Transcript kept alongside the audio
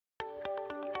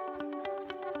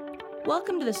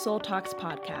Welcome to the Soul Talks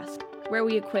podcast, where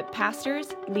we equip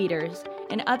pastors, leaders,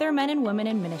 and other men and women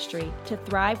in ministry to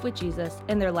thrive with Jesus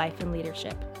in their life and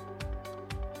leadership.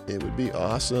 It would be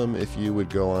awesome if you would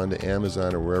go on to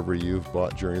Amazon or wherever you've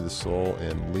bought Journey of the Soul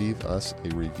and leave us a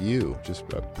review, just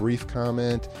a brief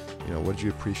comment. What did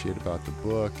you appreciate about the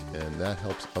book? And that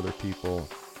helps other people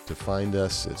to find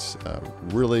us. It's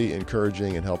really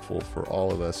encouraging and helpful for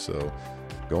all of us. So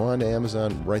go on to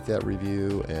Amazon, write that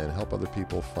review, and help other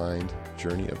people find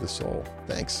Journey of the Soul.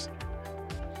 Thanks.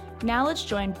 Now let's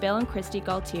join Bill and Christy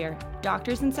Gaultier,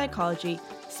 doctors in psychology,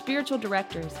 spiritual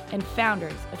directors, and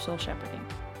founders of Soul Shepherding.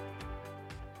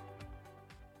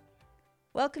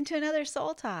 Welcome to another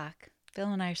Soul Talk.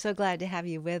 Bill and I are so glad to have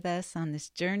you with us on this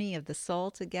journey of the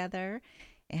soul together.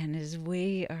 And as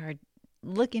we are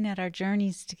looking at our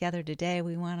journeys together today,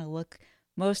 we want to look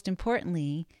most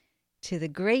importantly to the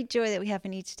great joy that we have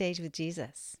in each stage with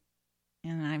Jesus.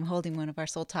 And I'm holding one of our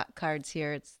Soul Talk cards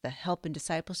here. It's the Help in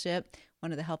Discipleship,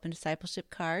 one of the Help in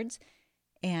Discipleship cards.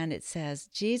 And it says,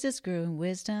 Jesus grew in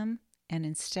wisdom and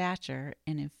in stature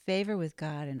and in favor with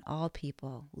God and all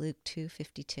people, Luke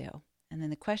 2:52. And then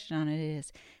the question on it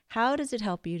is, how does it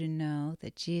help you to know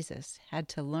that Jesus had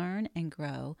to learn and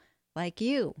grow like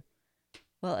you?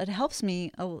 Well, it helps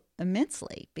me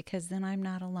immensely because then I'm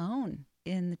not alone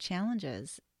in the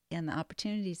challenges and the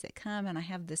opportunities that come. And I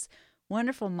have this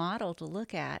wonderful model to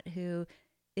look at who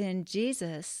in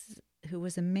Jesus, who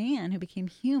was a man who became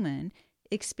human,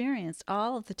 experienced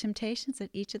all of the temptations at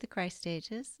each of the Christ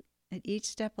stages, at each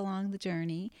step along the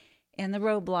journey, and the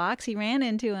roadblocks, he ran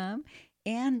into them,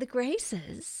 and the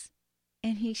graces.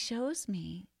 And he shows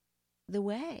me the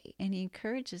way, and he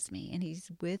encourages me, and he's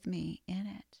with me in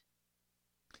it.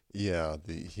 Yeah,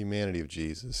 the humanity of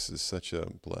Jesus is such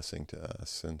a blessing to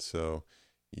us. And so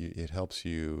it helps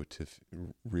you to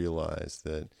realize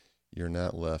that you're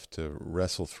not left to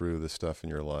wrestle through the stuff in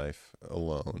your life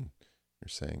alone, you're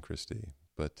saying, Christy,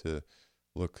 but to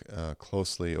look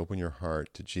closely, open your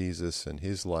heart to Jesus and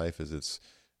his life as it's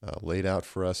laid out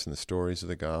for us in the stories of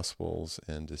the Gospels,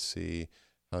 and to see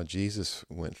how Jesus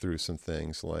went through some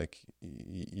things like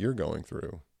you're going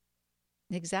through.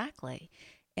 Exactly.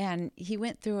 And he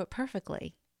went through it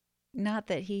perfectly. Not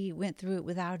that he went through it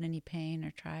without any pain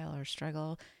or trial or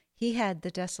struggle. He had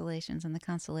the desolations and the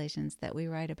consolations that we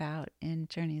write about in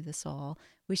Journey of the Soul.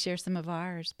 We share some of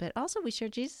ours, but also we share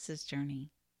Jesus's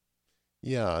journey.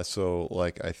 Yeah, so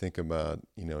I think about,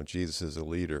 Jesus as a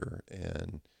leader,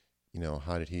 and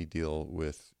how did he deal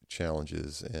with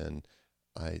challenges? And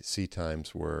I see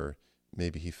times where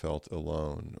maybe he felt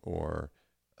alone, or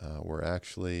where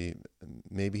actually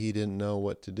maybe he didn't know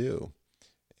what to do,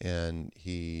 and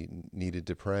he needed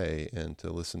to pray and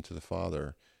to listen to the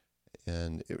Father.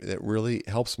 And it really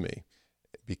helps me,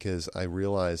 because I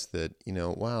realize that,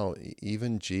 wow,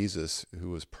 even Jesus,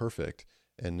 who was perfect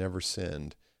and never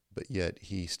sinned, but yet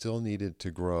he still needed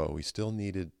to grow. He still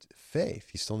needed faith.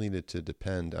 He still needed to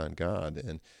depend on God.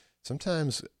 And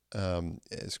sometimes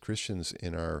as Christians,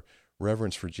 in our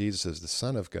reverence for Jesus as the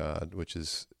Son of God, which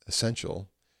is essential,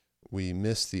 we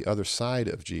miss the other side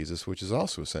of Jesus, which is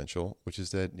also essential, which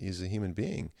is that he's a human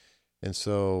being. And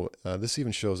so this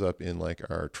even shows up in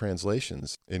our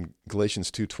translations. In Galatians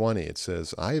 2:20, it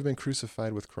says, I have been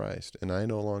crucified with Christ, and I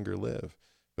no longer live,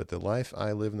 but the life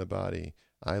I live in the body,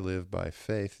 I live by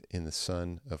faith in the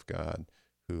Son of God,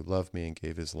 who loved me and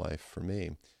gave his life for me.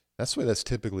 That's the way that's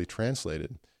typically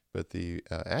translated. But the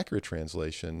accurate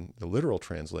translation, the literal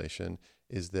translation,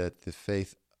 is that the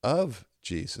faith of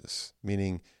Jesus,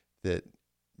 meaning that,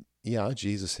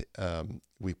 Jesus,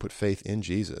 we put faith in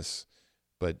Jesus,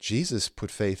 but Jesus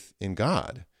put faith in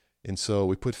God. And so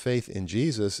we put faith in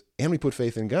Jesus and we put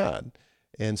faith in God.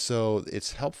 And so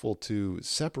it's helpful to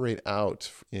separate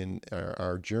out in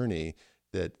our journey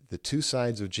that the two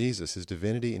sides of Jesus, his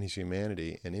divinity and his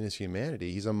humanity, and in his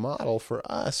humanity, he's a model for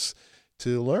us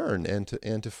to learn and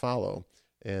to follow.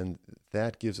 And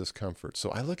that gives us comfort.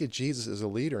 So I look at Jesus as a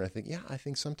leader, and I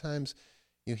think sometimes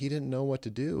he didn't know what to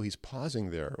do. He's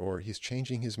pausing there, or he's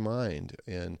changing his mind.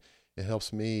 And it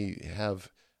helps me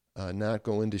have not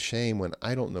go into shame when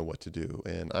I don't know what to do,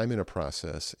 and I'm in a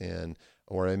process,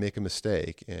 or I make a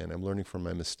mistake, and I'm learning from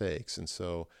my mistakes. And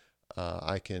so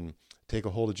I can take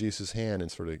a hold of Jesus' hand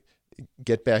and sort of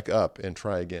get back up and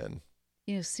try again.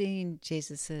 Seeing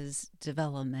Jesus's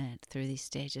development through these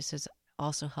stages has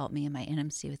also helped me in my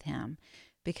intimacy with him,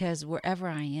 because wherever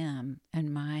I am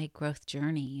in my growth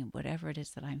journey, whatever it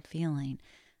is that I'm feeling,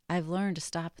 I've learned to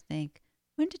stop and think,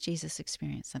 when did Jesus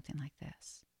experience something like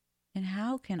this? And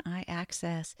how can I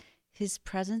access his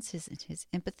presence, his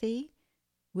empathy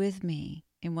with me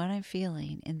in what I'm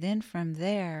feeling? And then from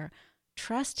there,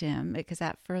 trust him because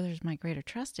that furthers my greater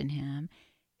trust in him,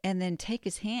 and then take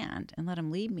his hand and let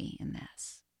him lead me in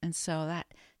this. And so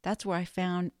that's where I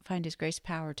find his grace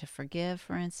power to forgive,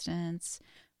 for instance,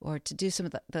 or to do some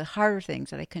of the harder things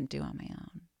that I couldn't do on my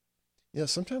own. Yeah,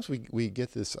 sometimes we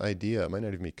get this idea, it might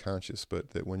not even be conscious,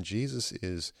 but that when Jesus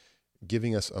is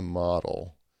giving us a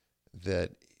model,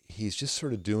 that he's just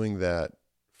sort of doing that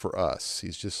for us.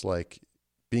 He's just like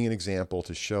being an example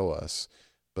to show us.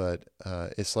 But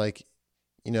it's like,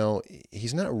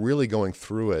 he's not really going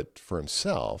through it for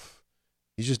himself.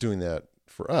 He's just doing that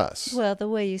for us. Well, the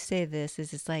way you say this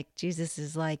is it's like Jesus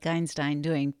is like Einstein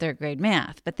doing third grade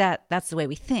math, but that's the way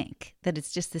we think, that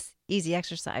it's just this easy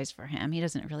exercise for him. He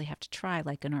doesn't really have to try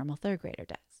like a normal third grader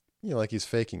does. Like he's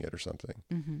faking it or something.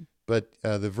 Mm-hmm. But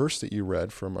the verse that you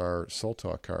read from our Soul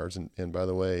Talk cards, and by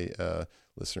the way,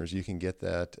 listeners, you can get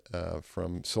that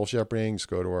from Soul Shepherding. Just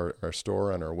go to our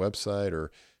store on our website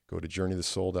or go to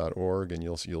journeyofthesoul.org, and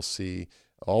you'll see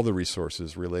all the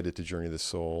resources related to Journey of the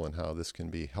Soul and how this can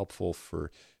be helpful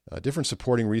for different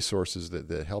supporting resources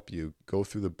that help you go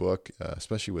through the book,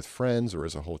 especially with friends or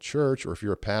as a whole church, or if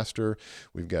you're a pastor,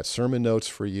 we've got sermon notes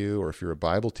for you, or if you're a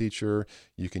Bible teacher,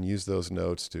 you can use those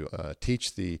notes to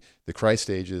teach the Christ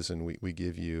ages, and we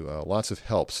give you lots of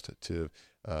helps to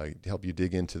help you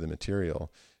dig into the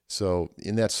material. So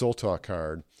in that Soul Talk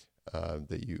card,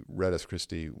 that you read us,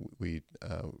 Christy, we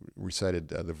recited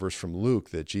the verse from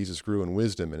Luke that Jesus grew in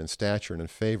wisdom and in stature and in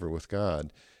favor with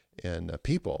God and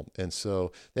people. And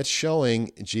so that's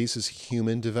showing Jesus'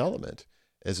 human development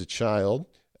as a child,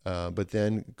 but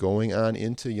then going on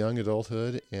into young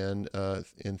adulthood and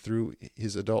through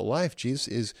his adult life, Jesus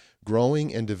is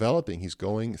growing and developing. He's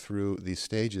going through these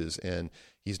stages, and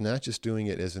he's not just doing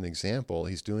it as an example,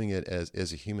 he's doing it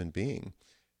as a human being.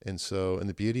 And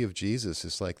the beauty of Jesus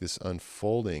is like this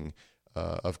unfolding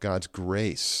of God's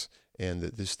grace and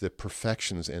the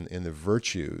perfections and the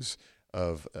virtues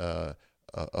of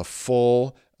a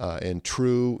full and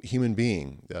true human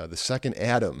being, the second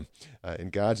Adam,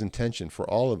 in God's intention for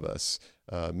all of us,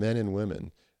 men and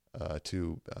women,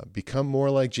 to become more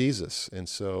like Jesus. And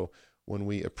so when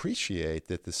we appreciate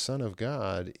that the Son of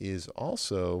God is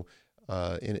also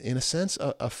in a sense,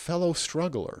 a fellow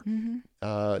struggler, Mm-hmm.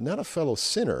 Not a fellow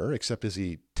sinner, except as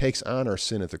he takes on our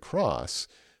sin at the cross,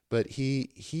 but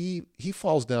he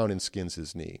falls down and skins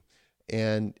his knee,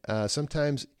 and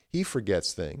sometimes he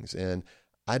forgets things. And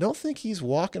I don't think he's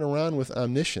walking around with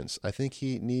omniscience. I think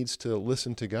he needs to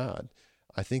listen to God.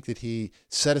 I think that he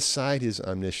set aside his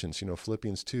omniscience.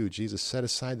 Philippians 2, Jesus set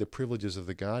aside the privileges of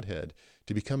the Godhead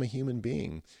to become a human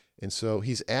being, and so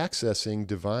he's accessing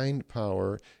divine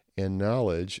power and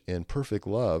knowledge and perfect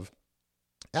love,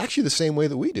 actually the same way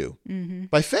that we do, Mm-hmm.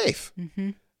 by faith. Mm-hmm.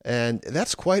 And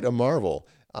that's quite a marvel.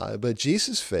 But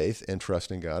Jesus' faith and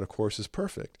trust in God, of course, is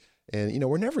perfect. And,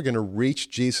 we're never going to reach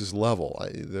Jesus' level.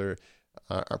 There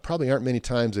probably aren't many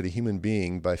times that a human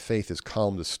being by faith has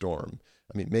calmed a storm.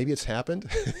 I mean, maybe it's happened.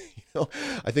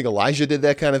 I think Elijah did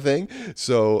that kind of thing.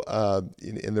 So,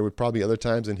 and there were probably other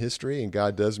times in history, and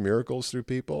God does miracles through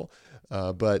people.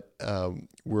 But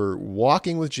we're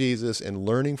walking with Jesus and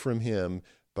learning from him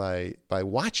by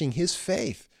watching his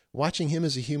faith, watching him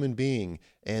as a human being.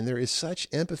 And there is such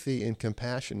empathy and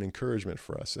compassion and encouragement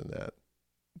for us in that.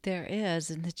 There is,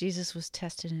 and that Jesus was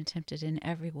tested and tempted in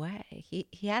every way.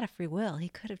 He had a free will. He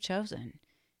could have chosen,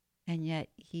 and yet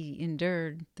he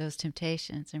endured those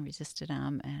temptations and resisted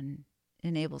them, and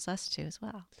enables us to as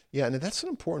well. Yeah, and that's an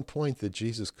important point, that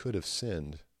Jesus could have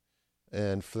sinned.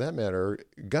 And for that matter,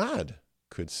 God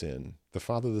could sin. The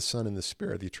Father, the Son, and the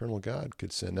Spirit, the eternal God,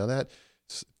 could sin. Now that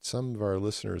some of our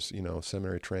listeners,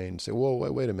 seminary trained, say, "Whoa,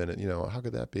 wait a minute, how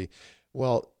could that be?"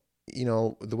 Well,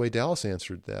 the way Dallas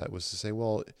answered that was to say,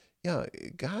 well, yeah,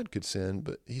 God could sin,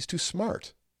 but he's too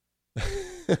smart.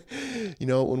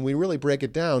 When we really break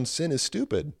it down, sin is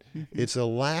stupid. Mm-hmm. It's a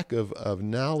lack of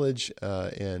knowledge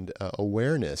and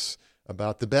awareness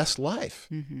about the best life.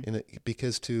 Mm-hmm.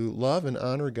 Because to love and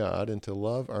honor God and to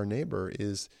love our neighbor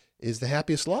is the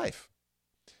happiest life.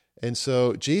 And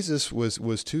so Jesus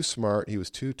was too smart. He was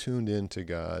too tuned in to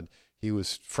God. He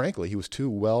was too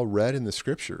well read in the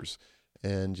scriptures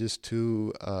and just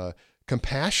too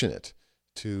compassionate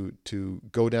to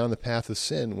go down the path of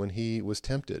sin when he was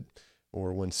tempted,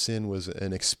 or when sin was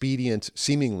an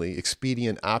seemingly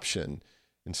expedient option.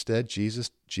 Instead, Jesus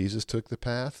took the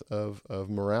path of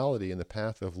morality and the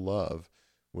path of love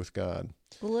with God.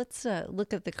 Well, let's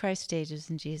look at the Christ stages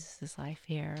in Jesus' life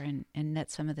here and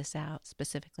net some of this out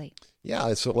specifically.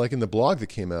 Yeah, so like in the blog that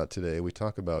came out today, we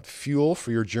talk about fuel for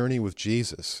your journey with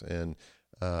Jesus. And,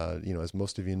 as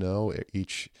most of you know,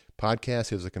 each podcast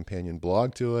has a companion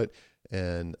blog to it.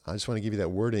 And I just want to give you that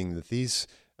wording that these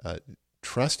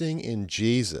trusting in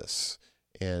Jesus,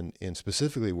 and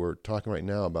specifically we're talking right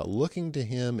now about looking to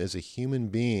him as a human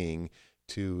being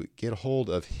to get hold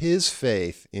of his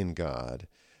faith in God.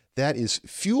 That is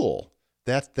fuel.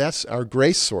 That's our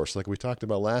grace source, like we talked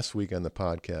about last week on the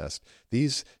podcast.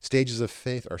 These stages of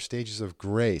faith are stages of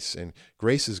grace, and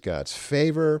grace is God's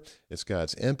favor, it's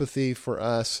God's empathy for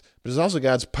us, but it's also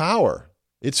God's power.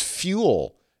 It's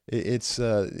fuel. It's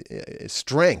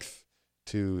strength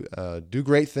to do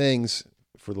great things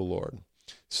for the Lord.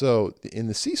 So in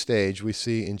the C stage, we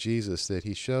see in Jesus that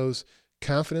he shows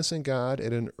confidence in God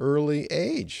at an early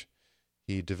age.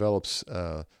 He develops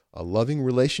a loving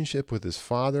relationship with his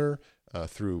Father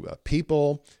through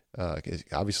people,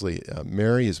 obviously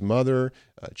Mary, his mother,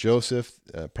 Joseph,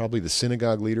 probably the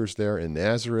synagogue leaders there in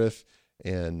Nazareth,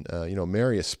 and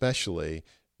Mary especially.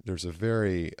 There's a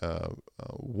very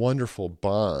wonderful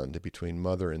bond between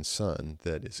mother and son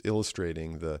that is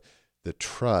illustrating the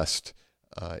trust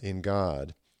in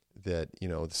God. That,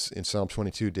 in Psalm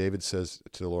 22, David says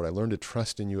to the Lord, I learned to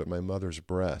trust in you at my mother's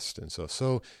breast. And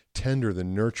so tender the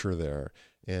nurture there.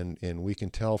 And we can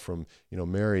tell from,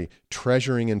 Mary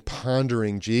treasuring and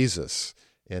pondering Jesus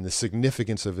and the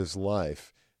significance of his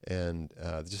life. And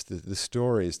just the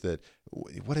stories that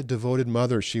what a devoted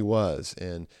mother she was.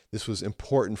 And this was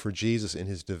important for Jesus in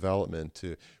his development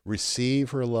to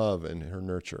receive her love and her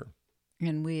nurture.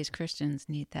 And we as Christians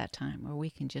need that time where we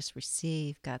can just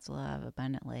receive God's love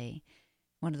abundantly.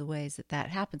 One of the ways that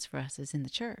happens for us is in the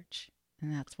church.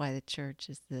 And that's why the church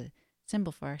is the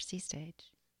symbol for our C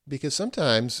stage. Because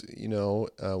sometimes,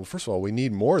 first of all, we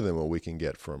need more than what we can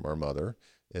get from our mother,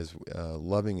 as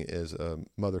loving as a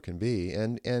mother can be.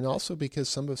 And also because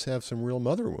some of us have some real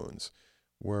mother wounds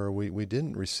where we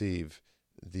didn't receive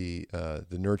the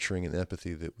nurturing and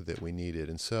empathy that we needed.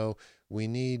 And so we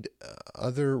need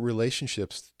other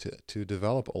relationships to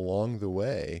develop along the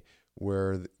way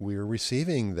where we're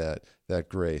receiving that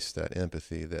grace, that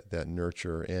empathy, that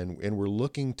nurture, and we're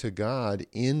looking to God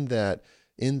in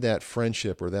that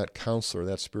friendship, or that counselor,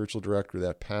 that spiritual director,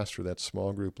 that pastor, that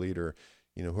small group leader,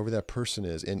 whoever that person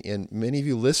is. And many of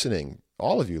you listening,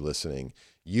 all of you listening,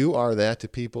 you are that to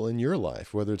people in your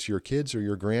life, whether it's your kids or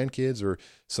your grandkids or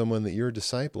someone that you're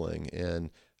discipling,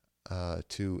 and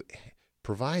to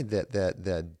provide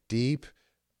that deep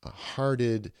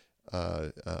hearted,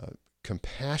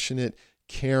 compassionate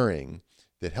caring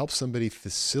that helps somebody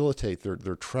facilitate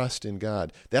their trust in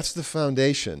God. That's the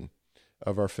foundation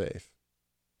of our faith.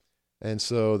 And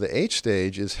so the H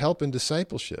stage is help and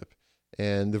discipleship.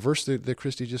 And the verse that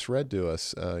Christy just read to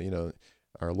us,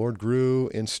 our Lord grew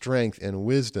in strength and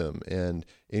wisdom and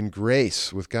in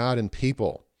grace with God and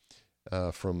people,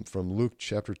 from Luke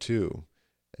chapter 2.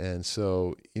 And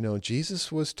so,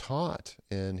 Jesus was taught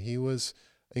and he was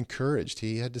encouraged.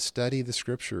 He had to study the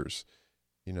scriptures.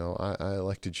 I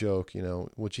like to joke,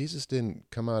 well, Jesus didn't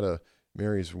come out of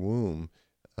Mary's womb,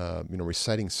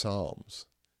 reciting Psalms.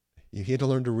 He had to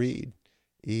learn to read.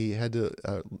 He had to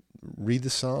read the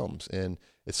Psalms. And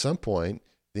at some point,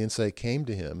 the insight came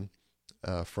to him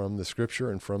from the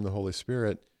Scripture and from the Holy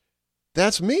Spirit.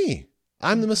 That's me.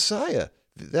 I'm the Messiah.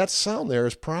 That psalm there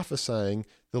is prophesying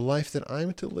the life that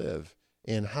I'm to live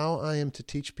and how I am to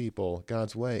teach people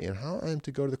God's way and how I am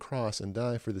to go to the cross and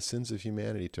die for the sins of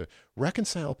humanity, to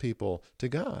reconcile people to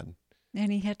God.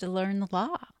 And he had to learn the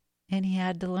law. And he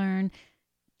had to learn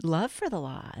love for the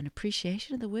law and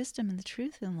appreciation of the wisdom and the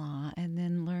truth in law, and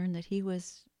then learn that he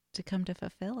was to come to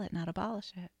fulfill it, not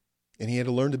abolish it. And he had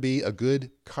to learn to be a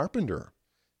good carpenter,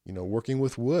 working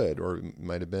with wood, or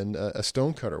might have been a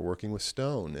stone cutter working with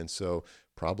stone. And so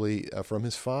probably from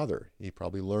his father, he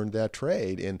probably learned that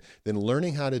trade, and then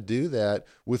learning how to do that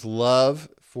with love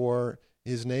for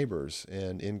his neighbors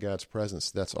and in God's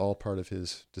presence. That's all part of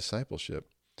his discipleship.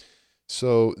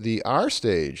 So the R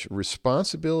stage,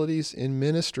 responsibilities in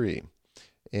ministry.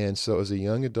 And so as a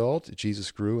young adult,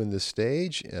 Jesus grew in this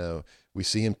stage. We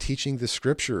see him teaching the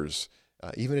scriptures,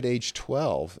 even at age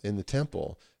 12 in the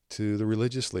temple, to the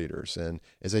religious leaders. And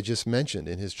as I just mentioned,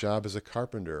 in his job as a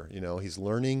carpenter, he's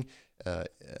learning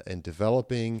and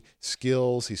developing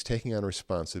skills. He's taking on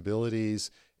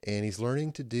responsibilities, and he's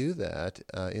learning to do that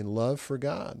in love for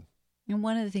God. And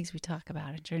one of the things we talk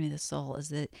about in Journey of the Soul is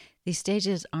that these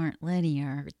stages aren't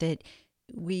linear, that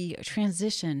we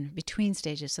transition between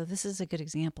stages. So this is a good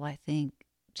example, I think,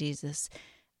 Jesus,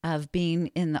 of being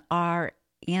in the R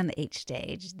and the H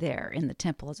stage there in the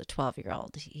temple as a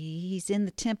 12-year-old. He's in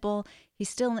the temple. He's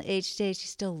still in the H stage.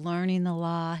 He's still learning the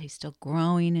law. He's still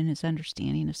growing in his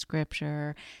understanding of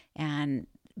Scripture.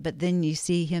 But then you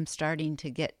see him starting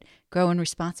to grow in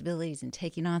responsibilities and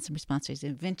taking on some responsibilities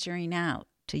and venturing out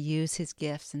to use his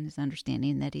gifts and his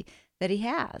understanding that he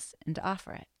has, and to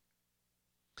offer it.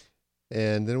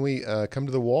 And then we come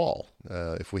to the wall.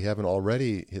 If we haven't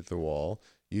already hit the wall,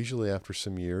 usually after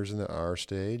some years in the R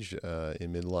stage,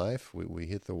 in midlife, we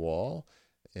hit the wall,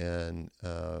 and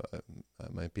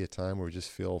it might be a time where we just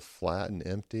feel flat and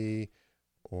empty,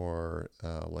 or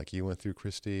like you went through,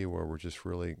 Christy, where we're just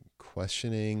really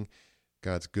questioning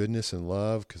God's goodness and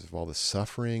love because of all the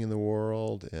suffering in the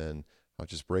world, and how it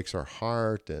just breaks our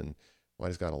heart, and why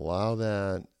does God allow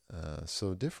that?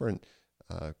 So different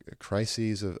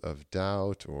crises of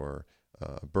doubt or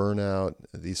burnout,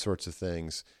 these sorts of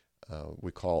things,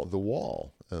 we call the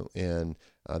wall. And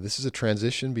this is a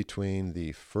transition between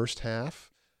the first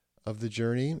half of the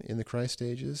journey in the Christ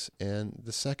stages and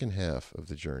the second half of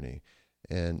the journey.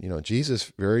 And,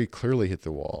 Jesus very clearly hit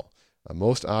the wall.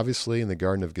 Most obviously in the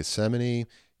Garden of Gethsemane,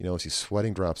 as he's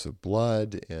sweating drops of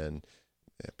blood, and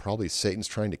probably Satan's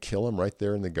trying to kill him right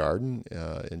there in the garden,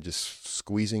 and just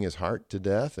squeezing his heart to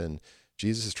death. And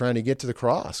Jesus is trying to get to the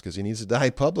cross because he needs to die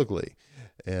publicly.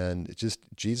 And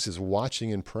Jesus is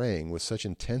watching and praying with such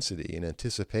intensity and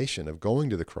anticipation of going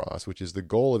to the cross, which is the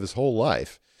goal of his whole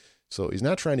life. So he's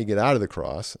not trying to get out of the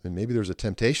cross, and maybe there's a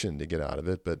temptation to get out of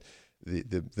it, but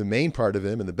the main part of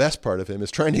him and the best part of him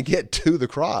is trying to get to the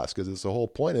cross, because it's the whole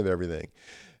point of everything.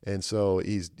 And so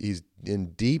he's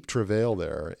in deep travail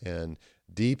there and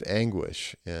deep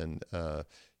anguish, and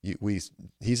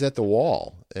he's at the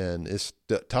wall, and it's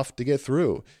tough to get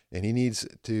through, and he needs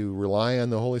to rely on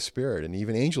the Holy Spirit, and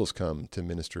even angels come to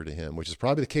minister to him, which is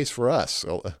probably the case for us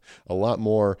a lot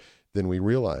more than we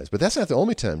realize. But that's not the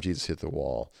only time Jesus hit the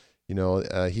wall.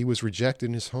 He was rejected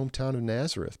in his hometown of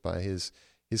Nazareth by his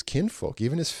kinfolk,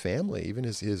 even his family, even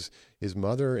his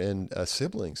mother and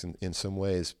siblings in some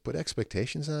ways put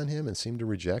expectations on him and seemed to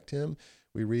reject him.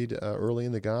 We read early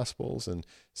in the Gospels. And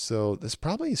so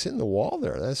he's hitting the wall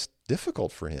there. That's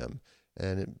difficult for him.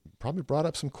 And it probably brought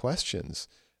up some questions.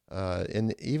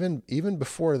 And even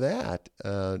before that,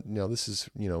 this is,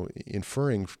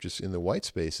 inferring just in the white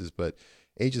spaces, but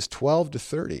ages 12 to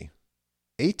 30,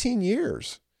 18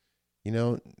 years,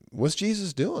 what's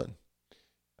Jesus doing?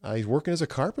 He's working as a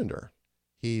carpenter.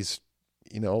 He's,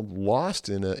 lost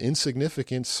in an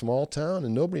insignificant small town,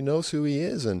 and nobody knows who he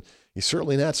is. And he's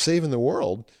certainly not saving the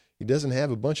world. He doesn't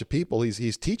have a bunch of people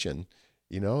he's teaching.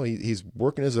 He's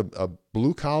working as a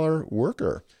blue collar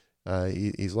worker.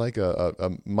 He's like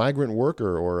a migrant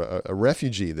worker or a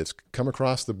refugee that's come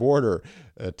across the border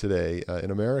today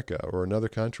in America or another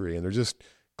country, and they're just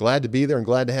glad to be there and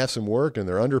glad to have some work, and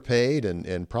they're underpaid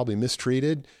and probably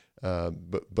mistreated.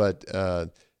 But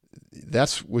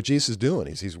that's what Jesus is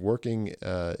doing. He's working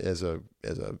as a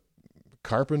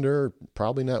carpenter,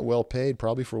 probably not well paid,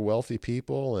 probably for wealthy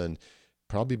people, and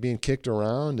probably being kicked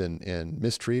around and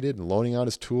mistreated, and loaning out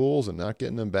his tools and not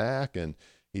getting them back. And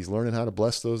he's learning how to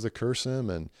bless those that curse him,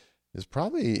 and is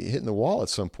probably hitting the wall at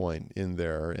some point in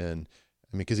there. And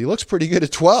because he looks pretty good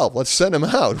at 12. Let's send him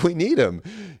out. We need him,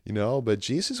 But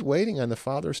Jesus is waiting on the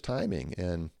Father's timing.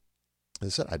 And as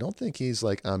I said, I don't think he's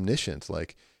like omniscient,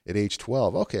 like at age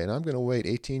 12. Okay, and I'm going to wait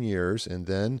 18 years, and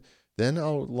then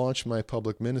I'll launch my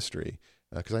public ministry,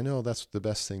 because I know that's the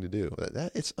best thing to do.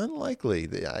 It's unlikely.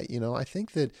 I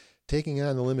think that taking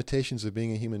on the limitations of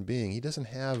being a human being, he doesn't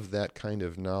have that kind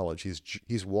of knowledge.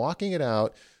 He's walking it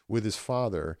out with his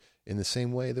Father in the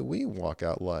same way that we walk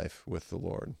out life with the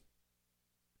Lord.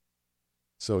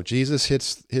 So Jesus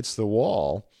hits the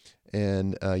wall,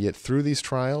 and yet through these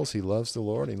trials, he loves the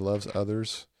Lord, and he loves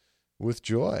others with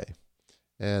joy.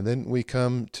 And then we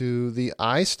come to the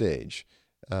I stage,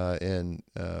 and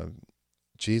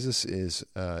Jesus is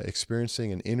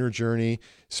experiencing an inner journey,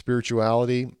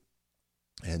 spirituality,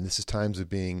 and this is times of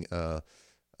being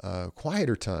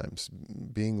quieter times,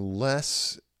 being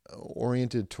less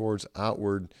oriented towards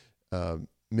outward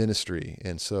ministry.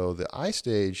 And so the I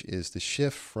stage is the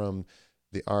shift from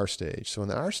the R stage. So in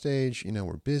the R stage,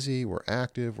 we're busy, we're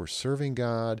active, we're serving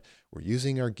God, we're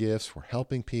using our gifts, we're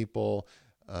helping people,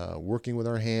 working with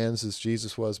our hands as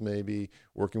Jesus was maybe,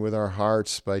 working with our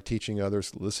hearts by teaching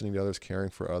others, listening to others, caring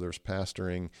for others,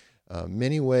 pastoring,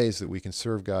 many ways that we can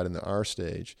serve God in the R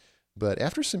stage. But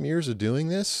after some years of doing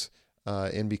this,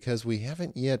 and because we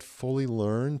haven't yet fully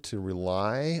learned to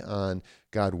rely on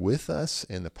God with us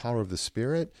and the power of the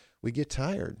Spirit, we get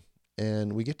tired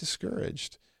and we get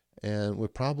discouraged, and we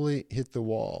probably hit the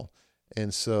wall.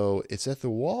 And so it's at the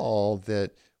wall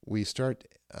that we start,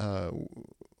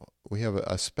 we have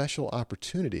a special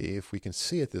opportunity, if we can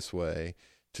see it this way,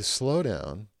 to slow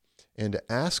down and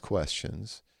to ask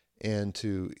questions and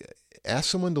to ask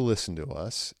someone to listen to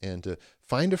us and to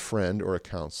find a friend or a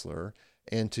counselor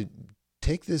and to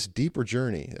take this deeper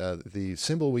journey. The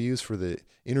symbol we use for the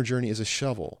inner journey is a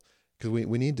shovel, because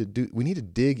we need to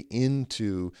dig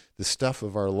into the stuff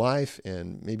of our life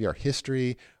and maybe our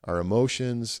history, our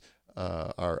emotions,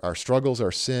 our struggles,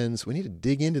 our sins. We need to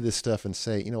dig into this stuff and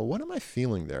say, what am I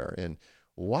feeling there, and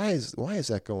why is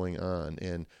that going on,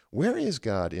 and where is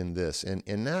God in this, and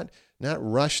not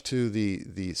rush to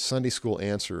the Sunday school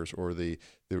answers or the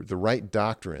right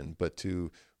doctrine, but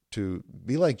to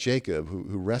be like Jacob,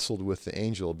 who wrestled with the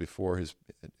angel before his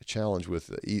challenge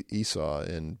with Esau,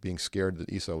 and being scared that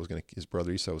his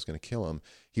brother Esau was going to kill him.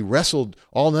 He wrestled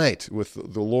all night with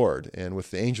the Lord and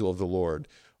with the angel of the Lord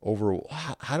over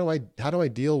how do I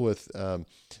deal with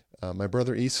my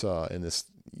brother Esau and this,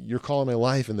 you're calling my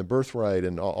life and the birthright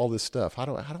and all this stuff.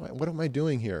 What am I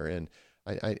doing here? And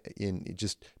I in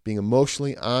just being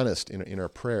emotionally honest in our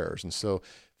prayers. And so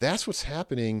that's what's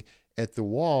happening at the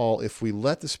wall if we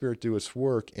let the Spirit do its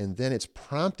work, and then it's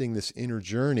prompting this inner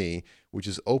journey, which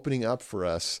is opening up for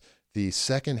us the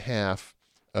second half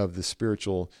of the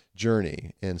spiritual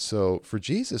journey. And so for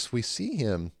Jesus, we see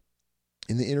him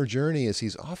in the inner journey as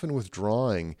he's often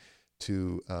withdrawing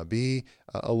to be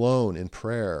alone in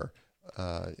prayer,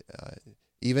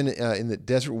 even in the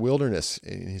desert wilderness,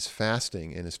 in his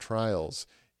fasting and his trials.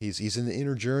 He's in the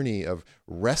inner journey of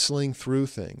wrestling through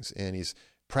things, and he's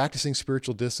practicing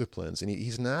spiritual disciplines, and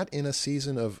he's not in a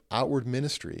season of outward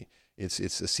ministry. It's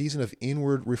a season of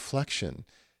inward reflection.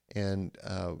 And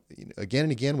again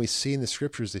and again, we see in the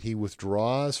scriptures that he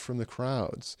withdraws from the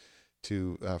crowds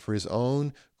for his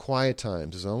own quiet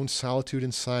times, his own solitude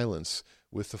and silence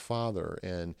with the Father.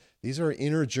 And these are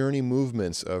inner journey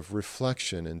movements of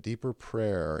reflection and deeper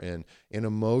prayer and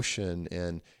emotion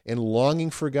and longing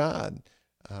for God.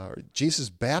 Jesus'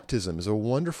 baptism is a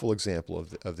wonderful example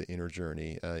of the inner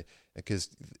journey, because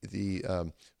the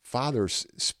Father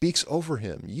speaks over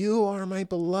him. You are my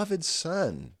beloved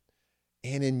Son,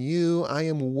 and in you I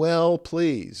am well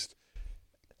pleased.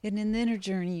 And in the inner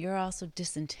journey, you're also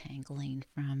disentangling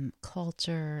from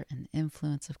culture and the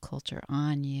influence of culture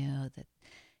on you that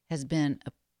has been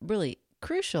really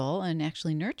crucial and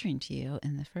actually nurturing to you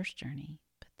in the first journey.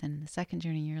 But then in the second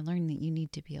journey, you're learning that you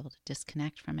need to be able to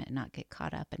disconnect from it and not get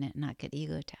caught up in it, and not get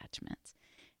ego attachments.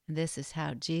 And this is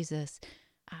how Jesus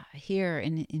here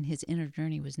in his inner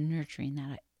journey was nurturing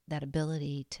that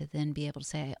ability to then be able to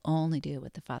say, I only do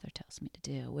what the Father tells me to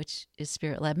do, which is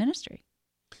Spirit-led ministry.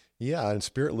 Yeah, in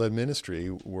Spirit-led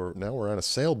ministry, we're on a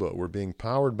sailboat. We're being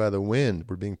powered by the wind.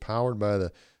 We're being powered by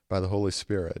the Holy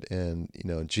Spirit. And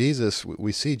Jesus,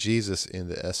 we see Jesus in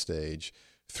the S stage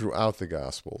throughout the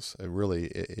Gospels.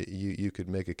 You could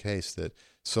make a case that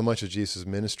so much of Jesus'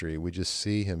 ministry, we just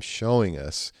see him showing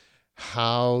us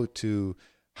how to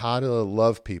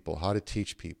love people, how to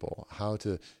teach people, how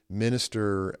to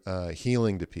minister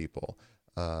healing to people,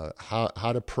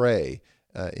 how to pray.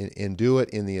 And do it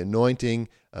in the anointing,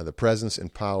 the presence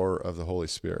and power of the Holy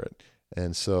Spirit.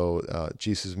 And so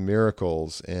Jesus'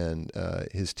 miracles and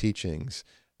his teachings,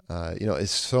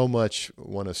 is so much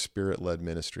one of Spirit-led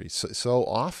ministry. So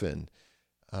often,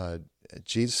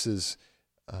 Jesus'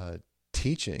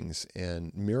 teachings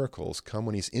and miracles come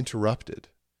when he's interrupted.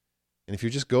 And if you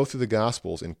just go through the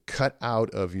Gospels and cut out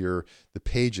of the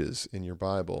pages in your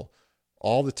Bible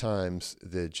all the times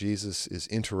that Jesus is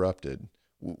interrupted,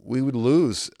 we would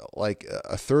lose like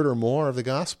a third or more of the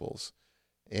Gospels.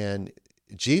 And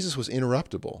Jesus was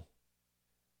interruptible.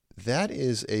 That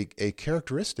is a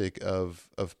characteristic of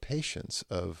patience,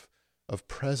 of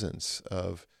presence,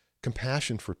 of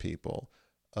compassion for people,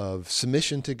 of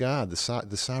submission to God,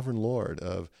 the sovereign Lord,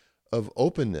 of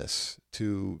openness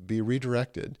to be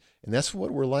redirected. And that's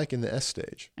what we're like in the S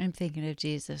stage. I'm thinking of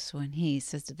Jesus when he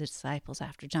says to the disciples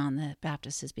after John the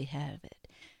Baptist is beheaded,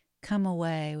 come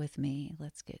away with me,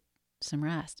 let's get some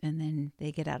rest. And then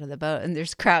they get out of the boat and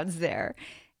there's crowds there.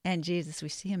 And Jesus, we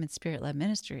see him in Spirit-led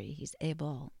ministry. He's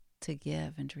able to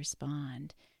give and to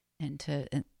respond and to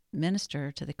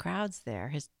minister to the crowds there.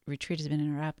 His retreat has been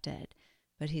interrupted,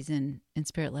 but he's in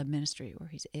Spirit-led ministry where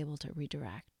he's able to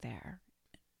redirect there.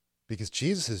 Because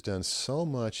Jesus has done so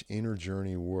much inner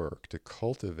journey work to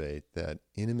cultivate that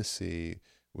intimacy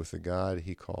with the God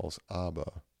he calls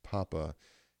Abba, Papa.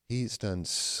 He's done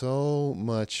so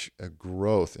much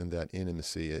growth in that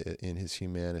intimacy in his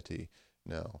humanity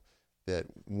now that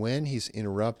when he's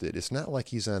interrupted, it's not like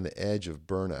he's on the edge of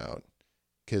burnout.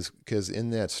 Because in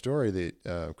that story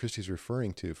that Christy's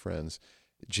referring to, friends,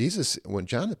 Jesus, when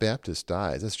John the Baptist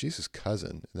dies, that's Jesus'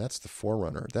 cousin, and that's the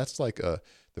forerunner. That's like the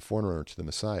forerunner to the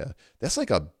Messiah. That's like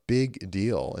a big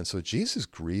deal. And so Jesus is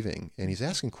grieving, and he's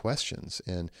asking questions.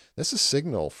 And that's a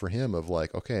signal for him of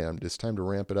like, okay, it's time to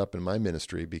ramp it up in my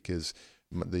ministry because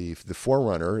the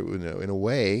forerunner, in a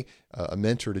way, a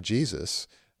mentor to Jesus,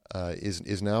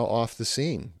 is now off the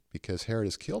scene because Herod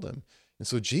has killed him. And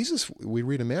so Jesus, we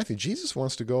read in Matthew, Jesus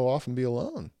wants to go off and be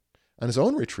alone on his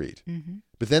own retreat. Mm-hmm.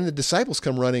 But then the disciples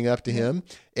come running up to him,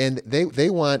 and they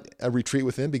want a retreat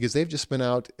with him because they've just been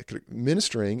out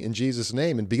ministering in Jesus'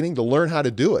 name and beginning to learn how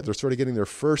to do it. They're sort of getting their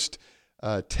first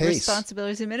taste.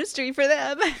 Responsibilities in ministry for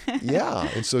them. Yeah.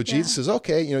 And so Jesus says,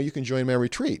 okay, you can join my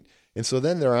retreat. And so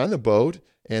then they're on the boat,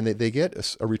 and they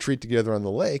get a retreat together on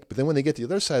the lake. But then when they get to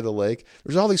the other side of the lake,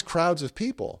 there's all these crowds of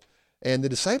people. And the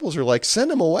disciples are like, send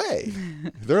them away.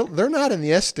 They're not in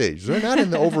the S stage. They're not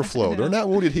in the overflow. They're not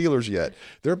wounded healers yet.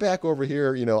 They're back over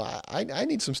here. I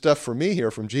need some stuff from me here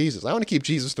from Jesus. I want to keep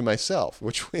Jesus to myself,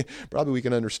 which probably we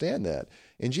can understand that.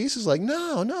 And Jesus is like,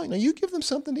 no, you give them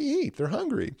something to eat. They're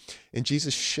hungry. And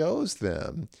Jesus shows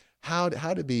them how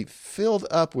to be filled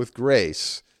up with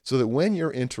grace so that when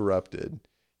you're interrupted,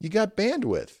 you got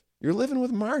bandwidth. You're living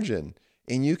with margin,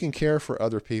 and you can care for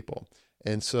other people.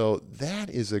 And so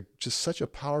that is just such a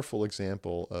powerful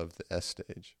example of the S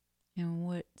stage. And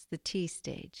what's the T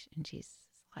stage in Jesus'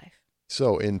 life?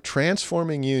 So in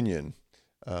transforming union,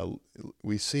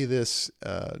 we see this,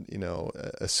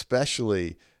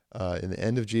 especially in the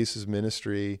end of Jesus'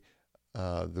 ministry,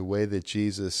 the way that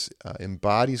Jesus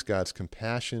embodies God's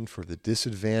compassion for the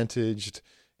disadvantaged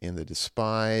and the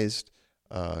despised.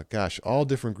 All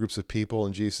different groups of people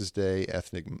in Jesus' day,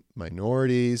 ethnic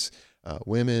minorities,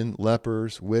 women,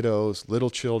 lepers, widows,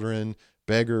 little children,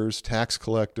 beggars, tax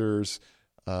collectors,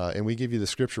 and we give you the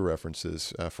scripture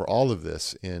references for all of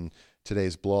this in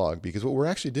today's blog, because what we're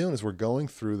actually doing is we're going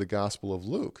through the Gospel of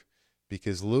Luke,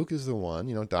 because Luke is the one,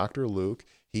 Dr. Luke,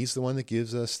 he's the one that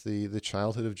gives us the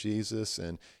childhood of Jesus,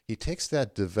 and he takes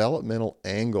that developmental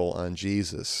angle on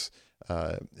Jesus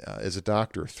as a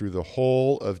doctor through the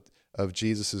whole of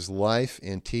Jesus' life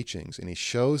and teachings, and he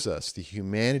shows us the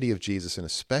humanity of Jesus in a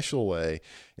special way.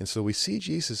 And so we see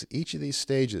Jesus each of these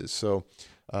stages. So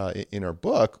in our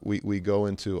book, we go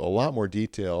into a lot more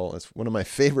detail. It's one of my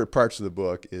favorite parts of the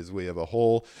book is we have a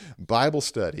whole Bible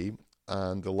study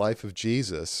on the life of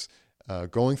Jesus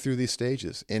going through these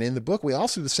stages. And in the book, we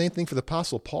also do the same thing for the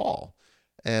Apostle Paul.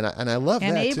 And I love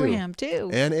that Abraham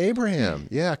too. And Abraham,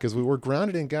 yeah, because we were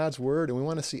grounded in God's word, and we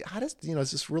want to see how does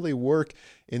this really work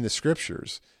in the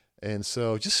scriptures. And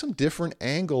so, just some different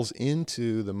angles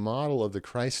into the model of the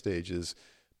Christ stages.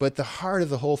 But the heart of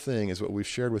the whole thing is what we've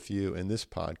shared with you in this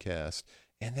podcast,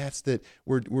 and that's that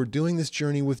we're doing this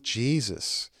journey with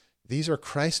Jesus. These are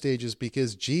Christ stages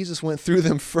because Jesus went through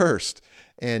them first,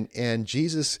 and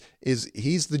Jesus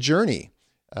he's the journey.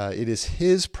 It is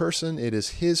his person, it is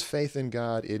his faith in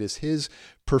God, it is his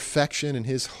perfection and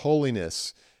his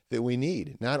holiness that we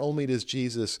need. Not only does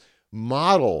Jesus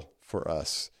model for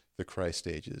us the Christ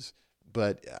stages,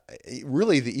 but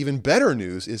really the even better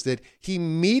news is that he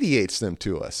mediates them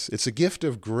to us. It's a gift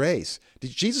of grace.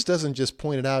 Jesus doesn't just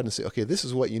point it out and say, okay, this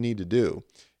is what you need to do,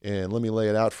 and let me lay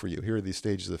it out for you. Here are these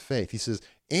stages of faith. He says,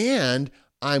 and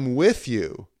I'm with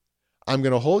you. I'm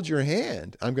going to hold your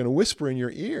hand. I'm going to whisper in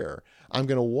your ear. I'm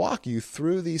going to walk you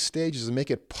through these stages and make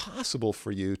it possible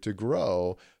for you to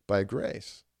grow by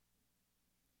grace.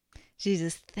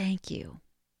 Jesus, thank you.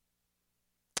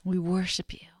 We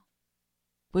worship you.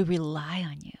 We rely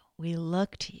on you. We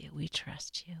look to you. We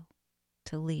trust you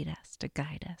to lead us, to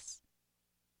guide us.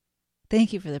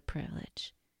 Thank you for the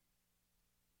privilege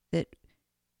that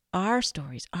our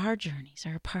stories, our journeys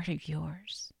are a part of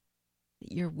yours,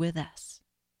 that you're with us,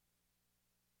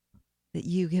 that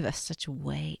you give us such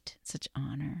weight, such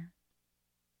honor,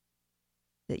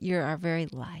 that you're our very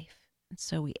life. And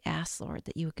so we ask, Lord,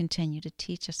 that you would continue to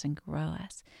teach us and grow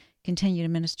us, continue to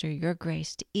minister your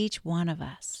grace to each one of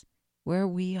us where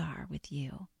we are with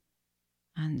you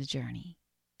on the journey.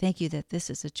 Thank you that this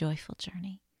is a joyful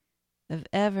journey of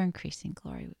ever-increasing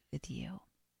glory with you.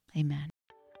 Amen.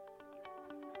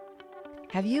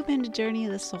 Have you been to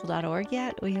journeyofthesoul.org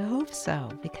yet? We hope so,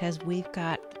 because we've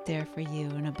got there for you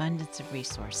an abundance of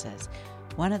resources.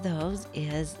 One of those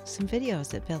is some videos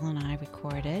that Bill and I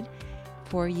recorded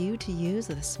for you to use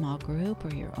with a small group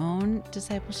or your own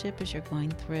discipleship as you're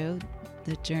going through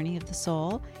the journey of the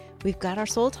soul. We've got our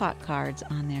Soul Talk cards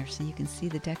on there, so you can see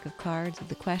the deck of cards with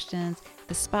the questions,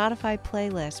 the Spotify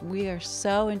playlist. We are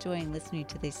so enjoying listening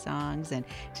to these songs and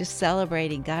just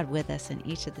celebrating God with us in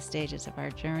each of the stages of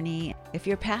our journey. If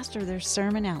you're a pastor, there's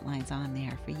sermon outlines on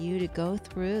there for you to go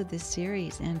through this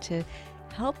series and to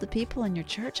help the people in your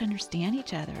church understand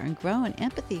each other and grow in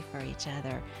empathy for each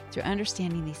other through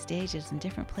understanding these stages and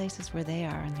different places where they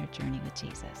are on their journey with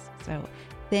Jesus. So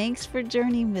thanks for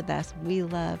journeying with us. We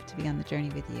love to be on the journey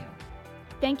with you.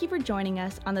 Thank you for joining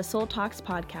us on the Soul Talks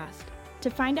podcast. To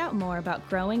find out more about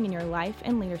growing in your life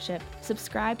and leadership,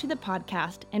 subscribe to the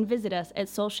podcast and visit us at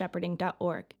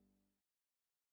soulshepherding.org.